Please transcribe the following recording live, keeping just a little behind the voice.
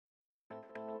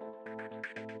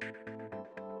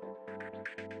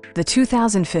The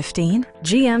 2015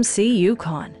 GMC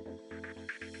Yukon.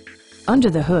 Under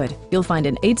the hood, you'll find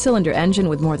an 8-cylinder engine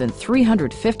with more than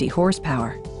 350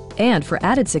 horsepower. And for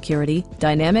added security,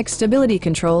 dynamic stability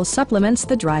control supplements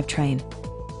the drivetrain.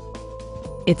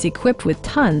 It's equipped with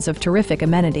tons of terrific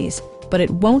amenities, but it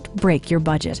won't break your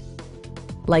budget.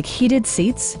 Like heated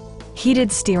seats,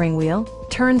 heated steering wheel,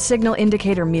 turn signal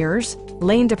indicator mirrors,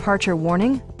 lane departure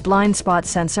warning, blind spot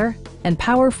sensor, and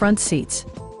power front seats.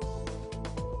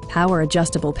 Power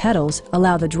adjustable pedals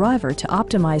allow the driver to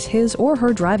optimize his or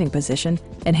her driving position,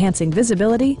 enhancing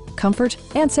visibility, comfort,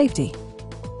 and safety.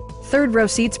 Third row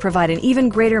seats provide an even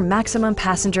greater maximum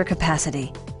passenger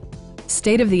capacity.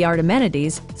 State-of-the-art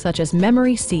amenities such as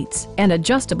memory seats and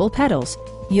adjustable pedals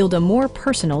yield a more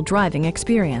personal driving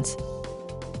experience.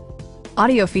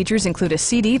 Audio features include a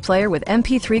CD player with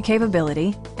MP3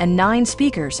 capability and 9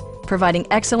 speakers, providing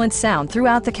excellent sound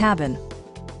throughout the cabin.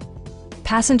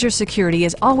 Passenger security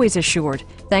is always assured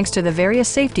thanks to the various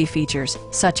safety features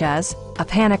such as a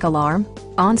panic alarm,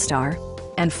 OnStar,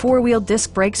 and 4-wheel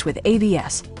disc brakes with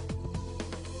ABS.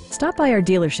 Stop by our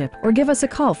dealership or give us a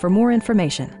call for more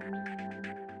information.